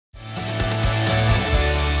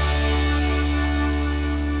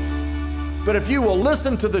But if you will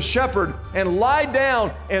listen to the shepherd and lie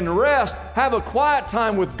down and rest, have a quiet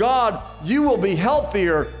time with God, you will be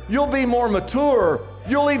healthier, you'll be more mature,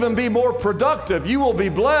 you'll even be more productive, you will be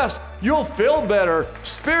blessed, you'll feel better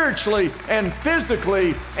spiritually and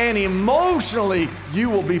physically and emotionally. You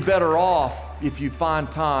will be better off if you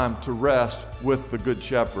find time to rest with the Good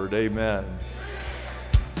Shepherd. Amen.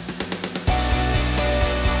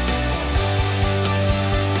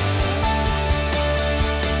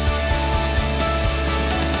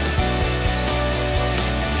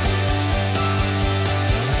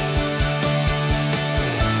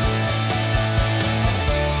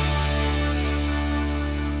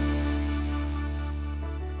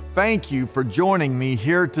 Thank you for joining me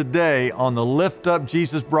here today on the Lift Up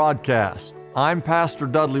Jesus broadcast. I'm Pastor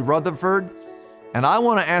Dudley Rutherford, and I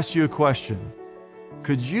want to ask you a question.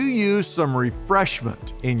 Could you use some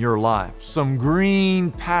refreshment in your life, some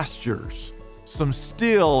green pastures, some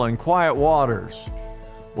still and quiet waters?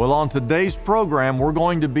 Well, on today's program, we're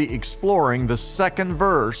going to be exploring the second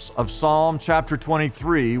verse of Psalm chapter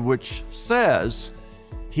 23, which says,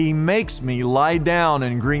 "He makes me lie down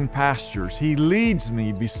in green pastures. He leads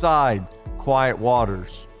me beside quiet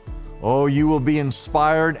waters." Oh, you will be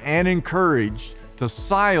inspired and encouraged to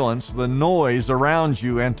silence the noise around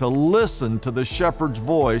you and to listen to the shepherd's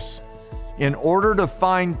voice in order to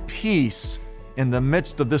find peace in the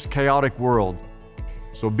midst of this chaotic world.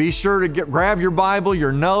 So be sure to grab your Bible,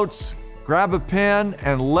 your notes, grab a pen,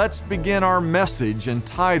 and let's begin our message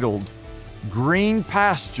entitled, Green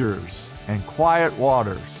Pastures and Quiet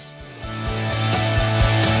Waters.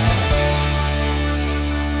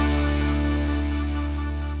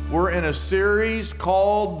 We're in a series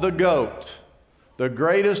called The GOAT, the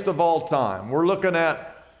greatest of all time. We're looking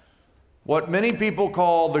at what many people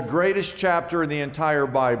call the greatest chapter in the entire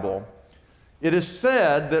Bible. It is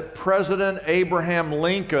said that President Abraham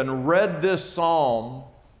Lincoln read this psalm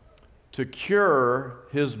to cure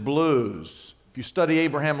his blues. If you study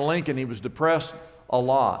Abraham Lincoln, he was depressed a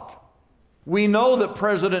lot. We know that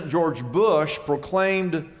President George Bush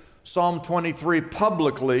proclaimed Psalm 23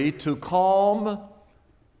 publicly to calm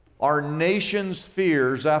our nation's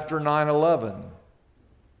fears after 9/11.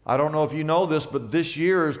 I don't know if you know this, but this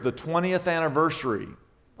year is the 20th anniversary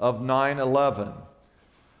of 9/11.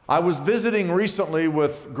 I was visiting recently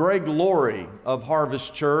with Greg Laurie of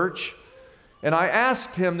Harvest Church, and I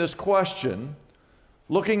asked him this question,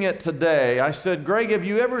 looking at today. I said, "Greg, have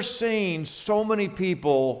you ever seen so many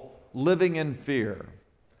people living in fear?"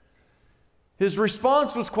 His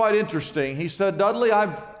response was quite interesting. He said, "Dudley,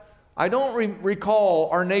 I don't recall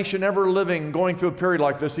our nation ever going through a period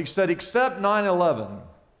like this." He said, "Except 9/11.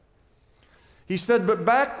 He said, "But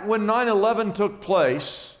back when 9/11 took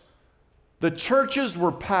place, the churches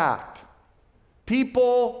were packed.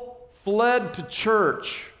 People fled to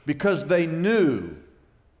church because they knew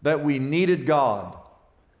that we needed God."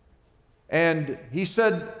 And he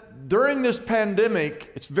said, during this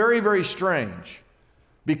pandemic, it's very, very strange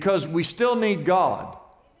because we still need God,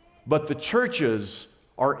 but the churches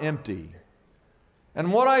are empty.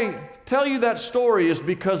 And what I tell you that story is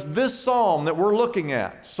because this psalm that we're looking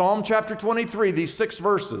at, Psalm chapter 23, these 6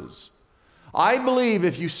 verses, I believe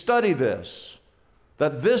if you study this,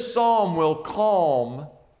 that this psalm will calm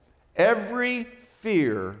every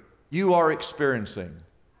fear you are experiencing.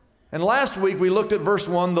 And last week we looked at verse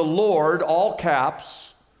 1, the Lord, all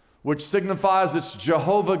caps, which signifies it's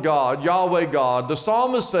Jehovah God, Yahweh God. The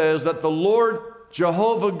psalmist says that the Lord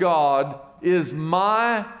Jehovah God is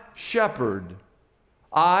my shepherd.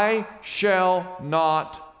 I shall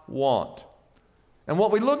not want. And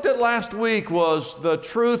what we looked at last week was the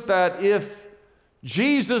truth that if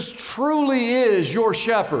Jesus truly is your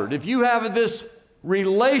shepherd, if you have this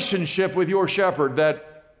relationship with your shepherd, that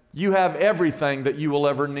you have everything that you will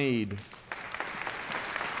ever need.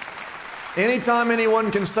 Anytime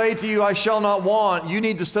anyone can say to you, "I shall not want," you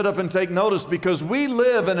need to sit up and take notice, because we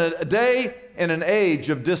live in a day and an age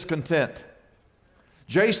of discontent.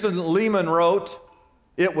 Jason Lehman wrote,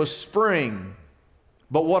 "It was spring,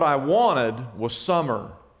 but what I wanted was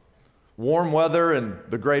summer, warm weather and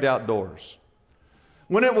the great outdoors.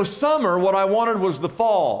 When it was summer, what I wanted was the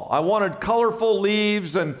fall. I wanted colorful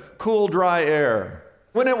leaves and cool, dry air.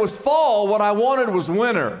 When it was fall, what I wanted was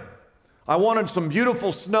winter. I wanted some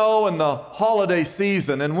beautiful snow and the holiday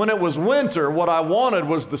season. And when it was winter, what I wanted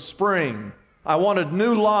was the spring. I wanted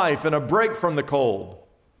new life and a break from the cold.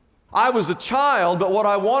 I was a child, but what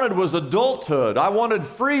I wanted was adulthood. I wanted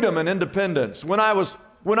freedom and independence. When I was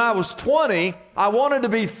 20, I wanted to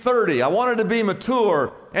be 30. I wanted to be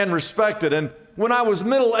mature and respected. And when I was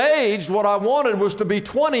middle-aged, what I wanted was to be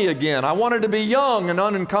 20 again. I wanted to be young and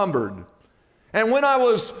unencumbered. And when I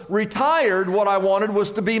was retired, what I wanted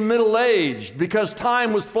was to be middle-aged because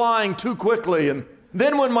time was flying too quickly. And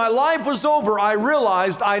then when my life was over, I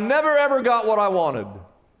realized I never ever got what I wanted.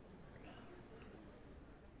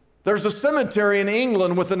 There's a cemetery in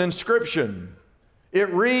England with an inscription.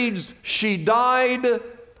 It reads, "She died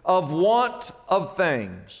of want of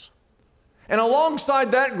things." And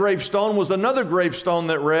alongside that gravestone was another gravestone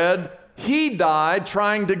that read, "He died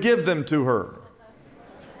trying to give them to her."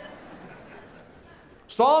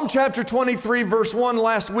 Psalm chapter 23, verse 1,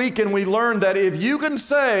 last week, and we learned that if you can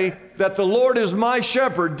say that the Lord is my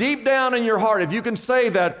shepherd, deep down in your heart, if you can say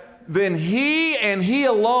that, then He and He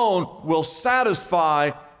alone will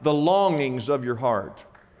satisfy the longings of your heart.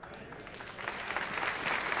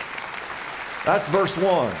 That's verse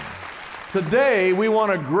 1. Today, we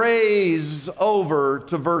want to graze over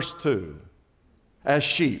to verse 2 as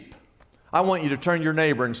sheep. I want you to turn to your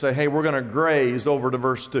neighbor and say, hey, we're going to graze over to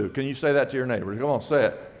verse 2. Can you say that to your neighbor? Come on, say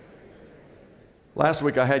it. Last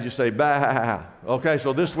week I had you say, bah. Okay,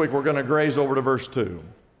 so this week we're going to graze over to verse 2.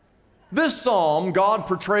 This psalm, God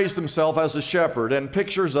portrays himself as a shepherd and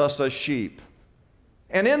pictures us as sheep.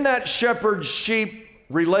 And in that shepherd-sheep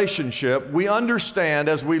relationship, we understand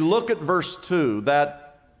as we look at verse 2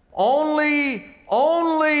 that only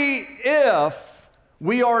if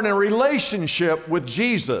we are in a relationship with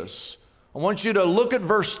Jesus. I want you to look at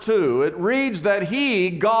verse 2. It reads that He,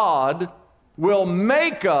 God, will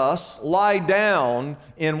make us lie down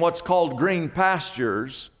in what's called green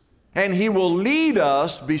pastures, and He will lead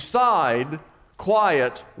us beside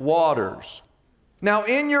quiet waters. Now,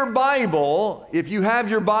 in your Bible, if you have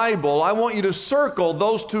your Bible, I want you to circle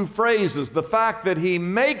those two phrases, the fact that He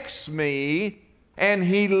makes me and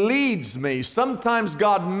He leads me. Sometimes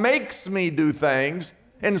God makes me do things,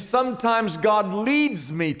 and sometimes God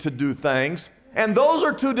leads me to do things, and those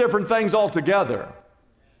are two different things altogether.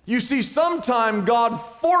 You see, sometimes God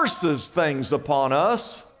forces things upon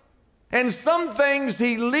us, and some things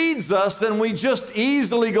He leads us and we just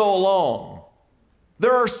easily go along.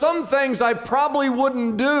 There are some things I probably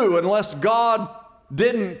wouldn't do unless God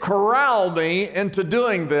didn't corral me into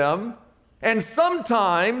doing them, and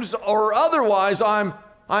sometimes or otherwise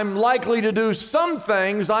I'm likely to do some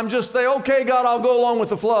things. I'm just say, okay, God, I'll go along with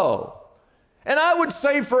the flow. And I would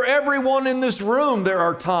say for everyone in this room, there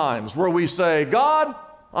are times where we say, God,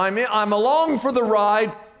 I'm along for the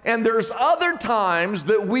ride. And there's other times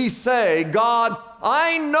that we say, God,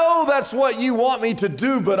 I know that's what you want me to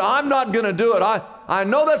do, but I'm not going to do it. I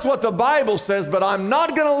know that's what the Bible says, but I'm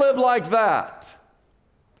not going to live like that.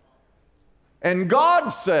 And God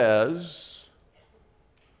says,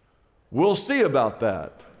 we'll see about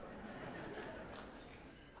that.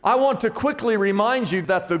 I want to quickly remind you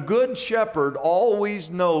that the Good Shepherd always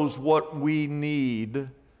knows what we need.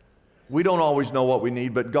 We don't always know what we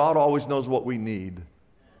need, but God always knows what we need.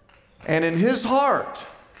 And in His heart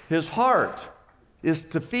is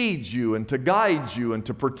to feed you and to guide you and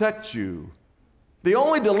to protect you. The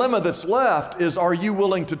only dilemma that's left is, are you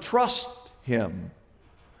willing to trust Him?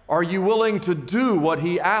 Are you willing to do what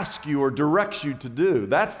He asks you or directs you to do?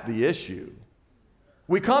 That's the issue.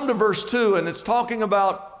 We come to verse 2, and it's talking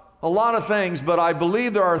about a lot of things, but I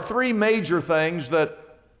believe there are three major things that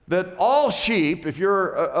all sheep, if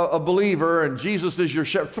you're a believer and Jesus is your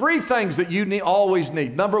shepherd, three things that you always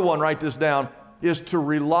need. Number one, write this down, is to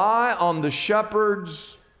rely on the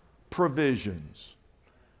shepherd's provisions.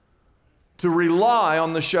 To rely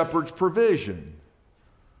on the shepherd's provision.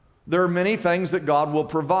 There are many things that God will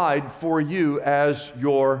provide for you as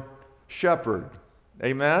your shepherd.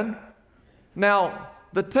 Amen? Now,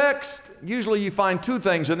 the text, usually you find two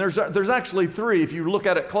things, and there's actually three if you look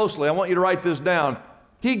at it closely. I want you to write this down.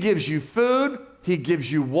 He gives you food, He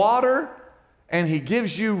gives you water, and He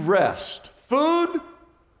gives you rest. Food,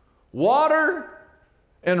 water,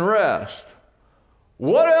 and rest.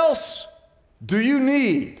 What else do you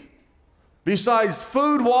need besides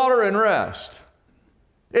food, water, and rest?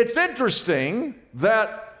 It's interesting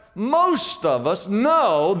that most of us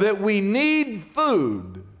know that we need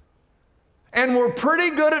food, and we're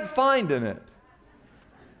pretty good at finding it.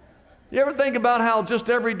 You ever think about how just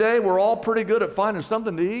every day we're all pretty good at finding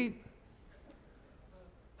something to eat?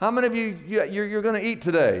 How many of you're going to eat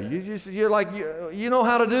today? You're like, you know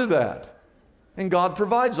how to do that. And God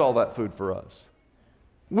provides all that food for us.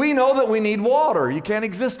 We know that we need water. You can't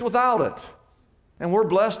exist without it. And we're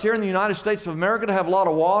blessed here in the United States of America to have a lot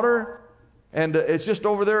of water. And it's just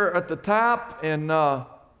over there at the tap. And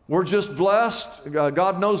we're just blessed.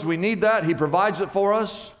 God knows we need that. He provides it for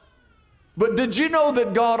us. But did you know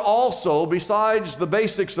that God also, besides the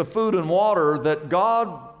basics of food and water, that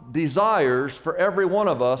God desires for every one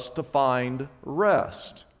of us to find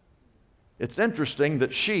rest? It's interesting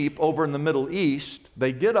that sheep over in the Middle East,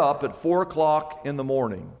 they get up at 4 o'clock in the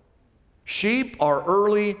morning. Sheep are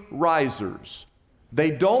early risers. They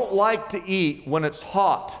don't like to eat when it's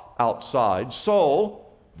hot outside, so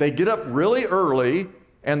they get up really early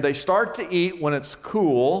and they start to eat when it's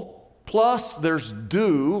cool. Plus, there's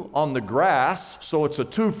dew on the grass, so it's a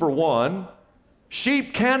 2-for-1.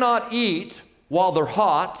 Sheep cannot eat while they're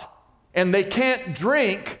hot, and they can't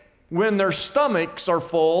drink when their stomachs are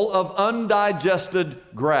full of undigested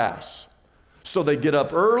grass. So they get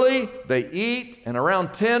up early, they eat, and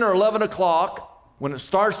around 10 or 11 o'clock, when it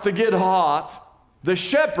starts to get hot, the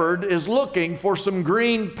shepherd is looking for some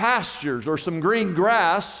green pastures or some green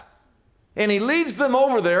grass, and he leads them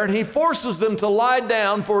over there and he forces them to lie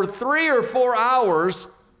down for 3 or 4 hours,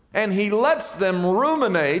 and he lets them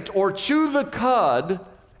ruminate or chew the cud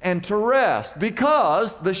and to rest,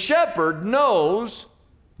 because the shepherd knows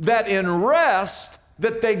that in rest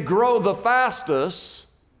that they grow the fastest,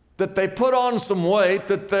 that they put on some weight,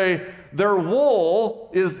 that their wool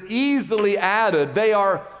is easily added.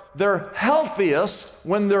 They're healthiest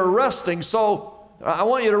when they're resting. So I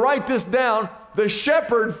want you to write this down. The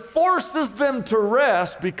shepherd forces them to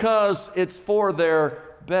rest because it's for their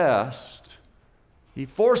best. He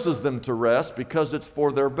forces them to rest because it's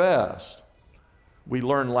for their best. We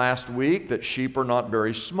learned last week that sheep are not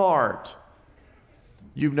very smart.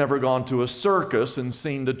 You've never gone to a circus and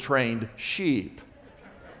seen the trained sheep.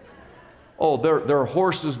 Oh, there are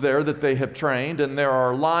horses there that they have trained, and there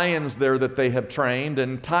are lions there that they have trained,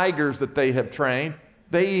 and tigers that they have trained.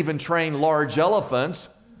 They even train large elephants.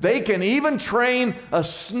 They can even train a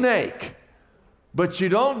snake. But you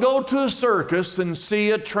don't go to a circus and see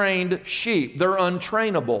a trained sheep. They're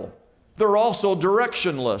untrainable. They're also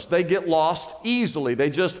directionless. They get lost easily. They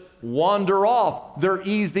just wander off. They're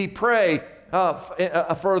easy prey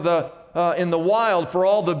in the wild for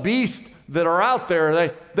all the beasts that are out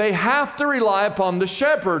there. They have to rely upon the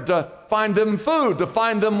shepherd to find them food, to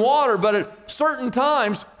find them water. But at certain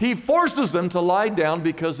times, he forces them to lie down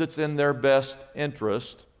because it's in their best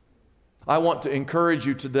interest. I want to encourage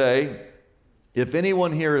you today, if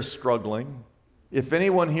anyone here is struggling, if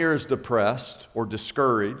anyone here is depressed or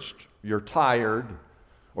discouraged, you're tired,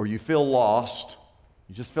 or you feel lost,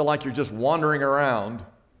 you just feel like you're just wandering around,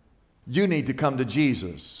 you need to come to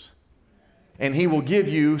Jesus. And he will give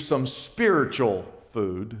you some spiritual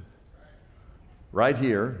food right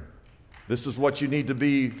here. This is what you need to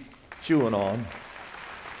be chewing on.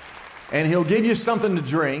 And he'll give you something to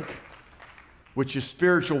drink, which is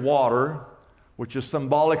spiritual water, which is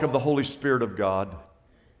symbolic of the Holy Spirit of God.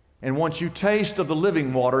 And once you taste of the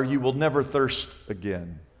living water, you will never thirst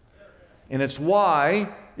again. And it's why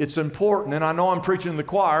it's important, and I know I'm preaching to the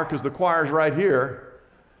choir because the choir's right here,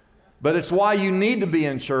 but it's why you need to be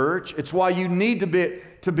in church. It's why you need to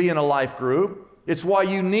be in a life group. It's why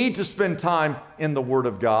you need to spend time in the Word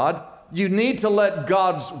of God. You need to let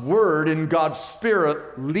God's Word and God's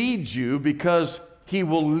Spirit lead you, because He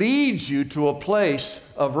will lead you to a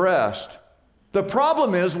place of rest. The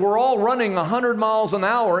problem is we're all running 100 miles an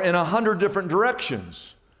hour in 100 different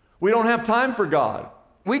directions. We don't have time for God.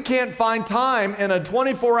 We can't find time in a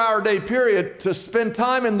 24-hour day period to spend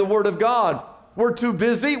time in the Word of God. We're too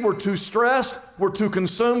busy, we're too stressed, we're too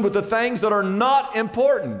consumed with the things that are not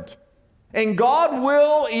important. And God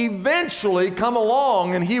will eventually come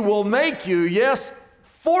along and He will make you, yes,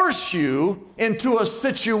 force you into a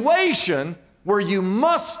situation where you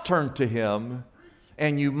must turn to Him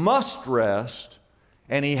and you must rest,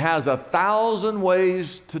 and He has 1,000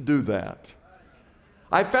 ways to do that.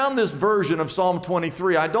 I found this version of Psalm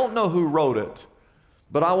 23. I don't know who wrote it,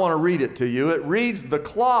 but I want to read it to you. It reads, "The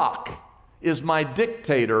clock is my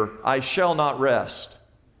dictator, I shall not rest.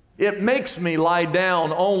 It makes me lie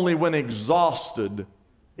down only when exhausted.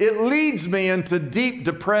 It leads me into deep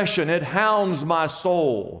depression. It hounds my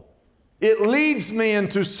soul. It leads me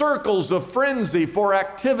into circles of frenzy for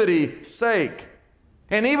activity's sake.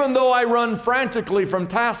 And even though I run frantically from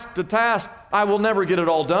task to task, I will never get it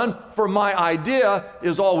all done, for my idea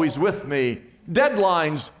is always with me.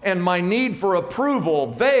 Deadlines and my need for approval,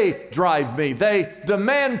 they drive me. They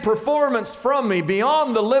demand performance from me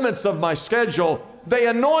beyond the limits of my schedule. They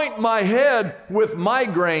anoint my head with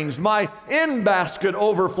migraines. My in-basket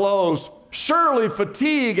overflows. Surely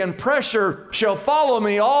fatigue and pressure shall follow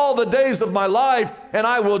me all the days of my life, and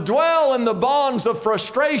I will dwell in the bonds of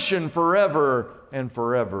frustration forever and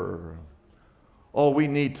forever." Oh, we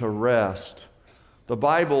need to rest. The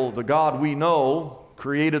Bible, the God we know,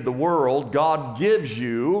 created the world. God gives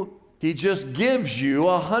you, He just gives you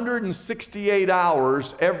 168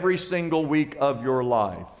 hours every single week of your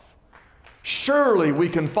life. Surely we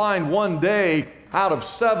can find one day out of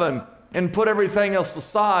 7 and put everything else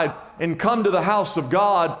aside and come to the house of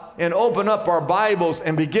God and open up our Bibles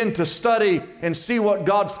and begin to study and see what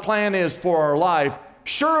God's plan is for our life,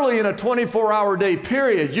 surely in a 24-hour day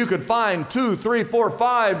period, you could find 2, 3, 4,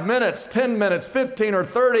 5 minutes, 10 minutes, 15 or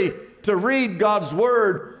 30 to read God's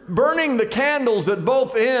Word. Burning the candles at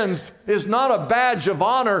both ends is not a badge of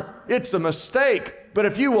honor, it's a mistake. But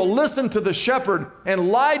if you will listen to the shepherd and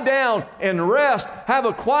lie down and rest, have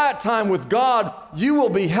a quiet time with God, you will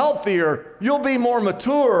be healthier, you'll be more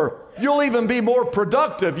mature, you'll even be more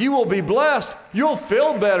productive, you will be blessed, you'll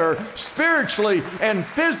feel better spiritually and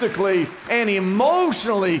physically and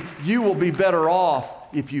emotionally. You will be better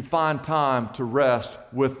off if you find time to rest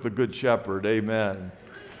with the Good Shepherd. Amen.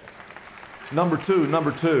 Number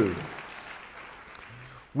two.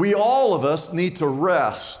 We all of us need to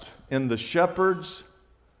rest in the shepherd's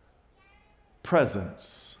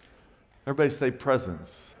presence. Everybody say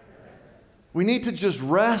presence. We need to just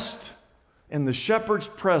rest in the shepherd's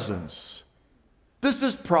presence. This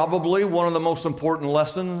is probably one of the most important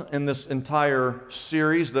lessons in this entire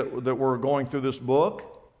series that we're going through this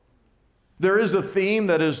book. There is a theme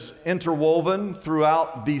that is interwoven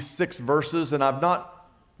throughout these 6 verses, and I've not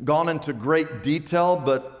gone into great detail,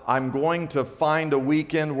 but I'm going to find a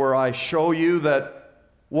weekend where I show you that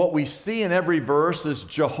what we see in every verse is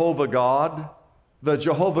Jehovah God, the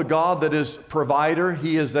Jehovah God that is provider.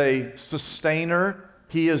 He is a sustainer.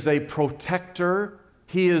 He is a protector.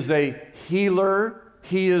 He is a healer.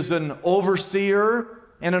 He is an overseer.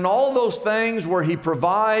 And in all those things where He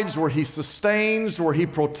provides, where He sustains, where He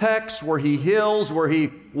protects, where He heals, where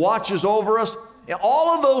He watches over us,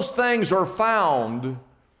 all of those things are found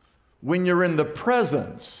when you're in the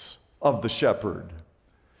presence of the shepherd.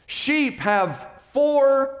 Sheep have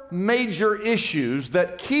 4 major issues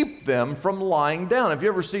that keep them from lying down. If you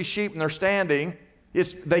ever see sheep and they're standing,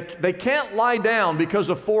 they can't lie down because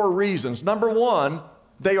of 4 reasons. Number 1,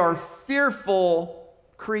 they are fearful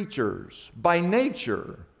creatures by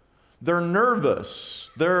nature. They're nervous.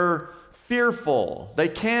 They're fearful. They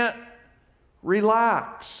can't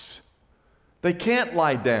relax. They can't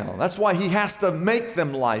lie down. That's why He has to make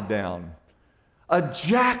them lie down. A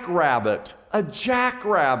jackrabbit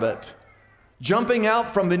jumping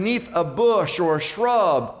out from beneath a bush or a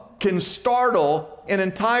shrub can startle an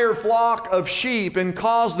entire flock of sheep and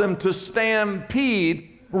cause them to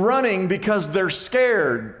stampede, running because they're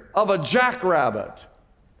scared of a jackrabbit.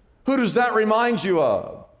 Who does that remind you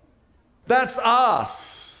of? That's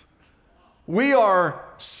us. We are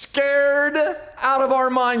scared out of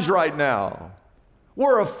our minds right now.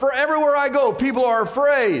 Everywhere I go, people are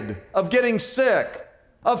afraid of getting sick,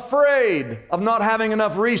 afraid of not having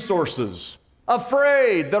enough resources,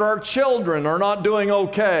 afraid that our children are not doing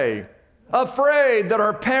okay, afraid that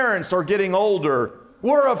our parents are getting older.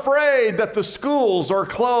 We're afraid that the schools are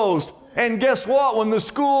closed. And guess what? When the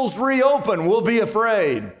schools reopen, we'll be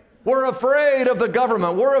afraid. We're afraid of the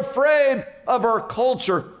government. We're afraid of our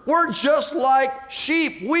culture. We're just like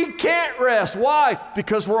sheep. We can't rest. Why?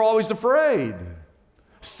 Because we're always afraid.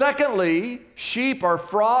 Secondly, sheep are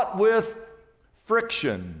fraught with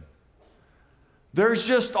friction. There's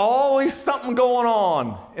just always something going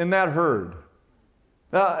on in that herd.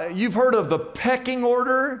 You've heard of the pecking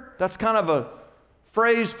order. That's kind of a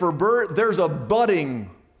phrase for bird. There's a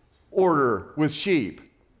butting order with sheep.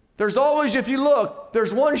 There's always, if you look,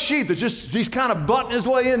 there's one sheep that he's kind of butting his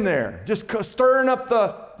way in there, just stirring up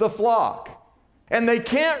the flock. And they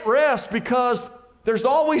can't rest because there's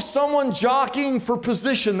always someone jockeying for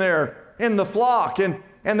position there in the flock.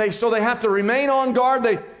 So they have to remain on guard.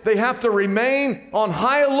 They have to remain on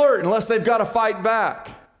high alert unless they've got to fight back.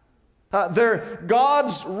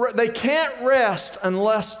 They can't rest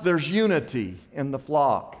unless there's unity in the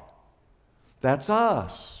flock. That's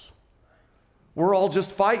us. We're all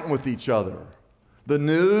just fighting with each other. The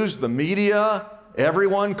news, the media,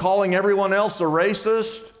 everyone calling everyone else a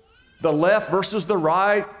racist, the left versus the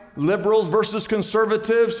right, liberals versus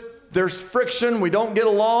conservatives. There's friction. We don't get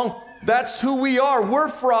along. That's who we are. We're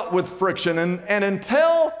fraught with friction. And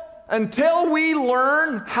until we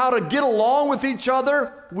learn how to get along with each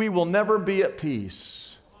other, we will never be at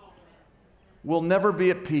peace. We'll never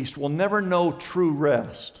be at peace. We'll never know true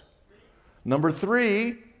rest. Number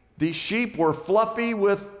 3, these sheep were fluffy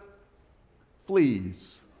with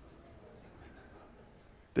fleas.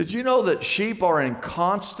 Did you know that sheep are in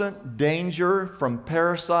constant danger from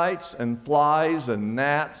parasites and flies and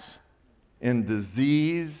gnats and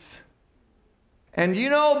disease? And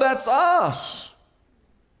you know, that's us.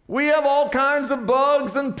 We have all kinds of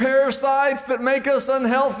bugs and parasites that make us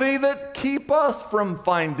unhealthy, that keep us from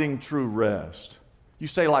finding true rest. You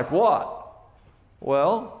say, like what?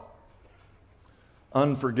 Well,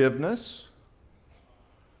 unforgiveness,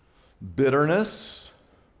 bitterness,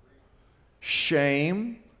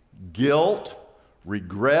 shame, guilt,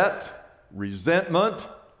 regret, resentment,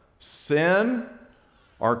 sin,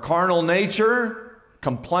 our carnal nature,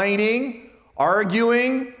 complaining,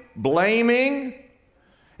 arguing, blaming.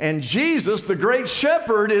 And Jesus, the great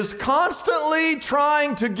shepherd, is constantly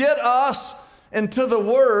trying to get us into the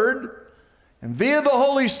Word and via the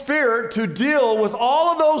Holy Spirit to deal with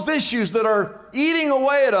all of those issues that are eating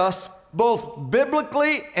away at us, both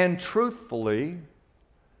biblically and truthfully.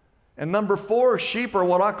 And number 4, sheep are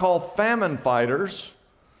what I call famine fighters.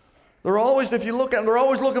 They're always, if you look at them, they're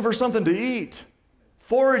always looking for something to eat,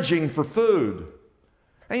 foraging for food.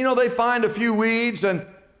 And you know, they find a few weeds and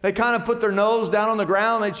they kind of put their nose down on the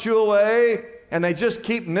ground, they chew away, and they just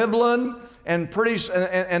keep nibbling, and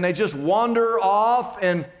they just wander off,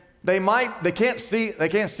 and they can't see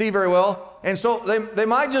very well, and so they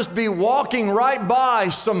might just be walking right by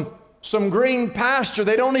some green pasture.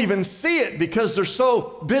 They don't even see it because they're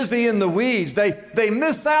so busy in the weeds. They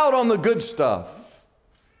miss out on the good stuff.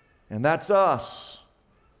 And that's us.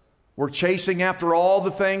 We're chasing after all the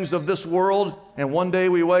things of this world, and one day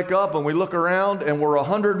we wake up and we look around and we're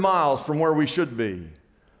 100 miles from where we should be.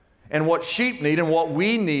 And what sheep need and what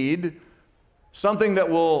we need, something that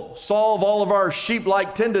will solve all of our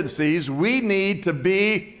sheep-like tendencies, we need to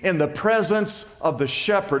be in the presence of the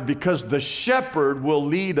shepherd, because the shepherd will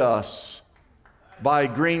lead us by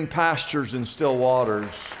green pastures and still waters.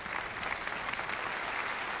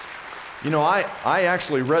 You know, I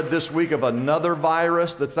actually read this week of another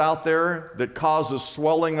virus that's out there that causes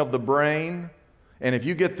swelling of the brain. And if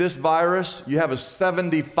you get this virus, you have a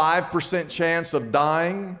 75% chance of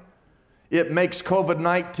dying. It makes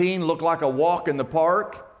COVID-19 look like a walk in the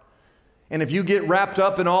park. And if you get wrapped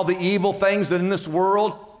up in all the evil things that in this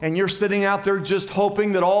world, and you're sitting out there just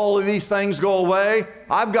hoping that all of these things go away,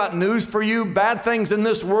 I've got news for you. Bad things in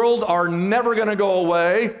this world are never going to go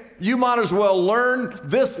away. You might as well learn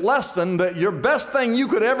this lesson, that your best thing you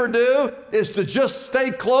could ever do is to just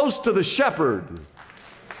stay close to the shepherd.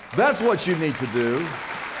 That's what you need to do.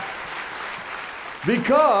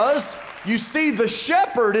 Because, you see, the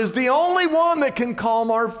shepherd is the only one that can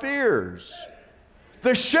calm our fears.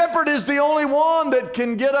 The shepherd is the only one that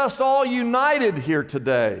can get us all united here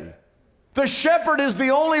today. The shepherd is the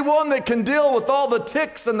only one that can deal with all the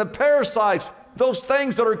ticks and the parasites, those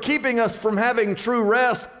things that are keeping us from having true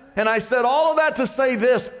rest. And I said all of that to say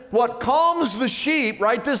this: what calms the sheep,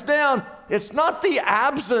 write this down, it's not the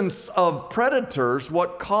absence of predators.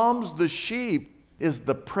 What calms the sheep is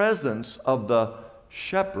the presence of the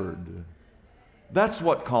shepherd. That's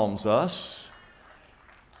what calms us.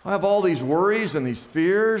 I have all these worries and these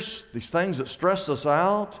fears, these things that stress us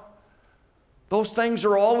out. Those things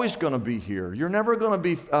are always going to be here. You're never going to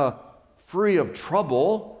be free of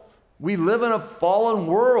trouble. We live in a fallen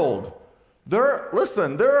world.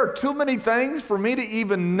 Listen, there are too many things for me to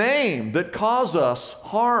even name that cause us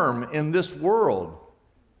harm in this world.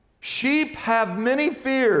 Sheep have many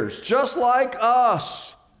fears, just like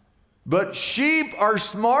us. But sheep are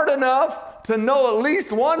smart enough to know at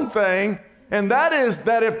least one thing, and that is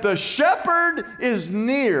that if the shepherd is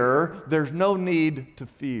near, there's no need to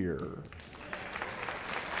fear.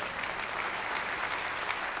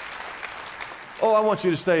 Oh, I want you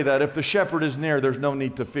to say that. If the shepherd is near, there's no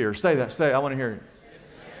need to fear. Say that. Say it. I want to hear it.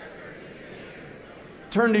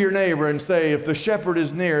 Turn to your neighbor and say, if the shepherd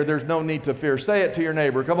is near, there's no need to fear. Say it to your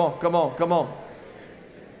neighbor. Come on, come on, come on.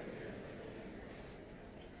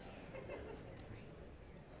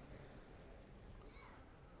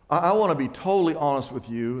 I want to be totally honest with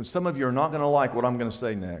you, and some of you are not going to like what I'm going to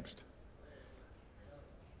say next.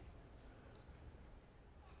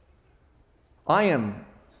 I am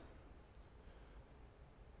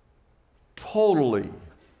totally,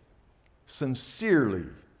 sincerely,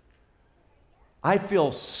 I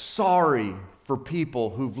feel sorry for people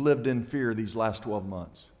who've lived in fear these last 12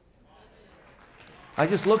 months. I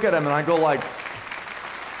just look at them and I go like,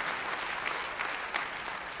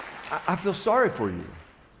 I feel sorry for you.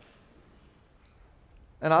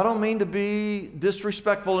 And I don't mean to be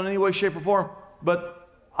disrespectful in any way, shape, or form, but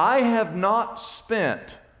I have not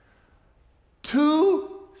spent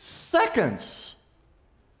 2 seconds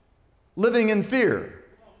living in fear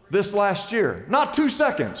this last year. Not 2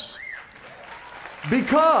 seconds.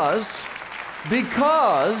 Because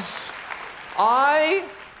I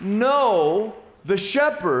know the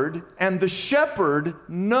shepherd, and the shepherd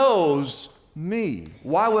knows me.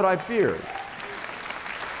 Why would I fear?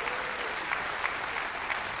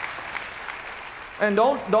 And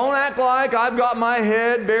don't act like I've got my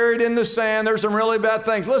head buried in the sand. There's some really bad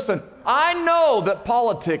things. Listen, I know that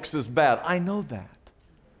politics is bad. I know that.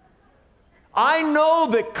 I know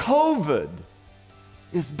that COVID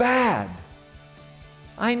is bad.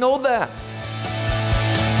 I know that.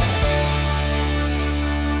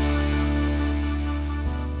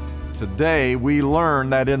 Today, we learn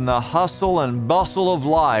that in the hustle and bustle of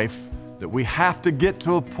life, that we have to get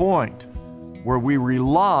to a point where we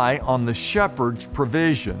rely on the shepherd's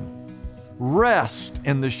provision, rest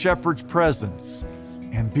in the shepherd's presence,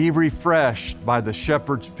 and be refreshed by the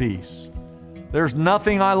shepherd's peace. There's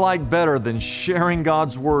nothing I like better than sharing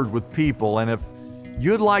God's Word with people, and if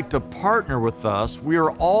you'd like to partner with us, we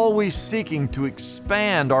are always seeking to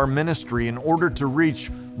expand our ministry in order to reach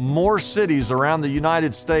more cities around the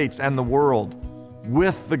United States and the world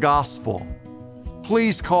with the gospel.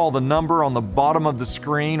 Please call the number on the bottom of the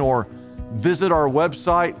screen or visit our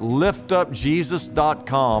website,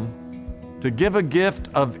 liftupjesus.com, to give a gift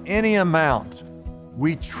of any amount.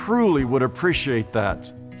 We truly would appreciate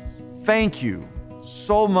that. Thank you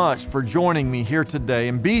so much for joining me here today,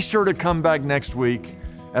 and be sure to come back next week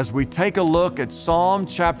as we take a look at Psalm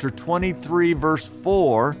chapter 23, verse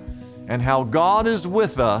 4, and how God is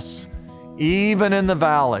with us even in the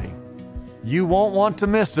valley. You won't want to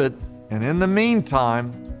miss it, and in the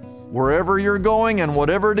meantime, wherever you're going and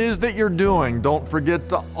whatever it is that you're doing, don't forget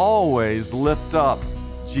to always lift up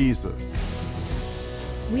Jesus.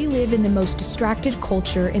 We live in the most distracted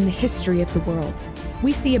culture in the history of the world.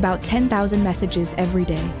 We see about 10,000 messages every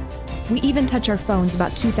day. We even touch our phones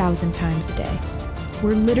about 2,000 times a day.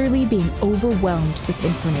 We're literally being overwhelmed with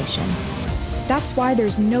information. That's why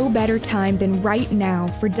there's no better time than right now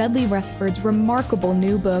for Dudley Rutherford's remarkable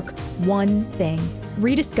new book, One Thing: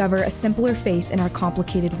 Rediscover a Simpler Faith in Our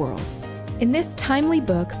Complicated World. In this timely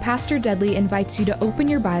book, Pastor Dudley invites you to open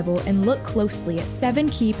your Bible and look closely at 7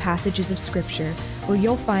 key passages of Scripture where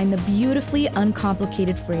you'll find the beautifully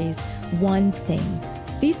uncomplicated phrase, one thing.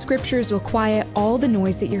 These scriptures will quiet all the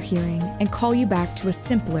noise that you're hearing and call you back to a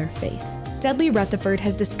simpler faith. Dudley Rutherford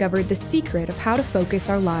has discovered the secret of how to focus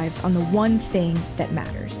our lives on the one thing that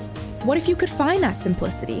matters. What if you could find that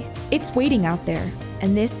simplicity? It's waiting out there,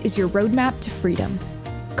 and this is your roadmap to freedom.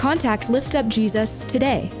 Contact Lift Up Jesus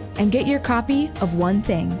today and get your copy of One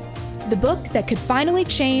Thing, the book that could finally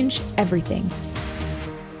change everything.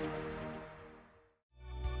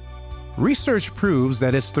 Research proves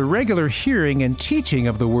that it's the regular hearing and teaching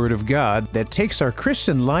of the Word of God that takes our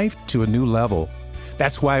Christian life to a new level.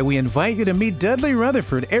 That's why we invite you to meet Dudley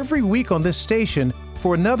Rutherford every week on this station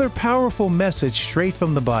for another powerful message straight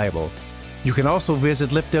from the Bible. You can also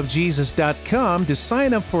visit liftupjesus.com to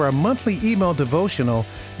sign up for our monthly email devotional,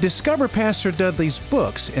 discover Pastor Dudley's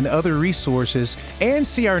books and other resources, and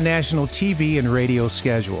see our national TV and radio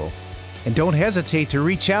schedule. And don't hesitate to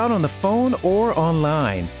reach out on the phone or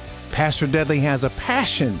online. Pastor Dudley has a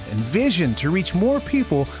passion and vision to reach more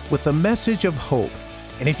people with a message of hope.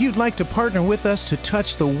 And if you'd like to partner with us to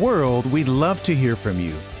touch the world, we'd love to hear from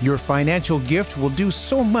you. Your financial gift will do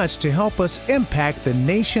so much to help us impact the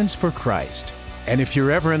nations for Christ. And if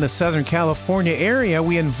you're ever in the Southern California area,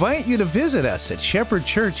 we invite you to visit us at Shepherd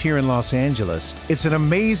Church here in Los Angeles. It's an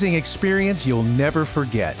amazing experience you'll never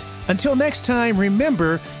forget. Until next time,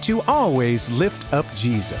 remember to always lift up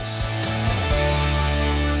Jesus.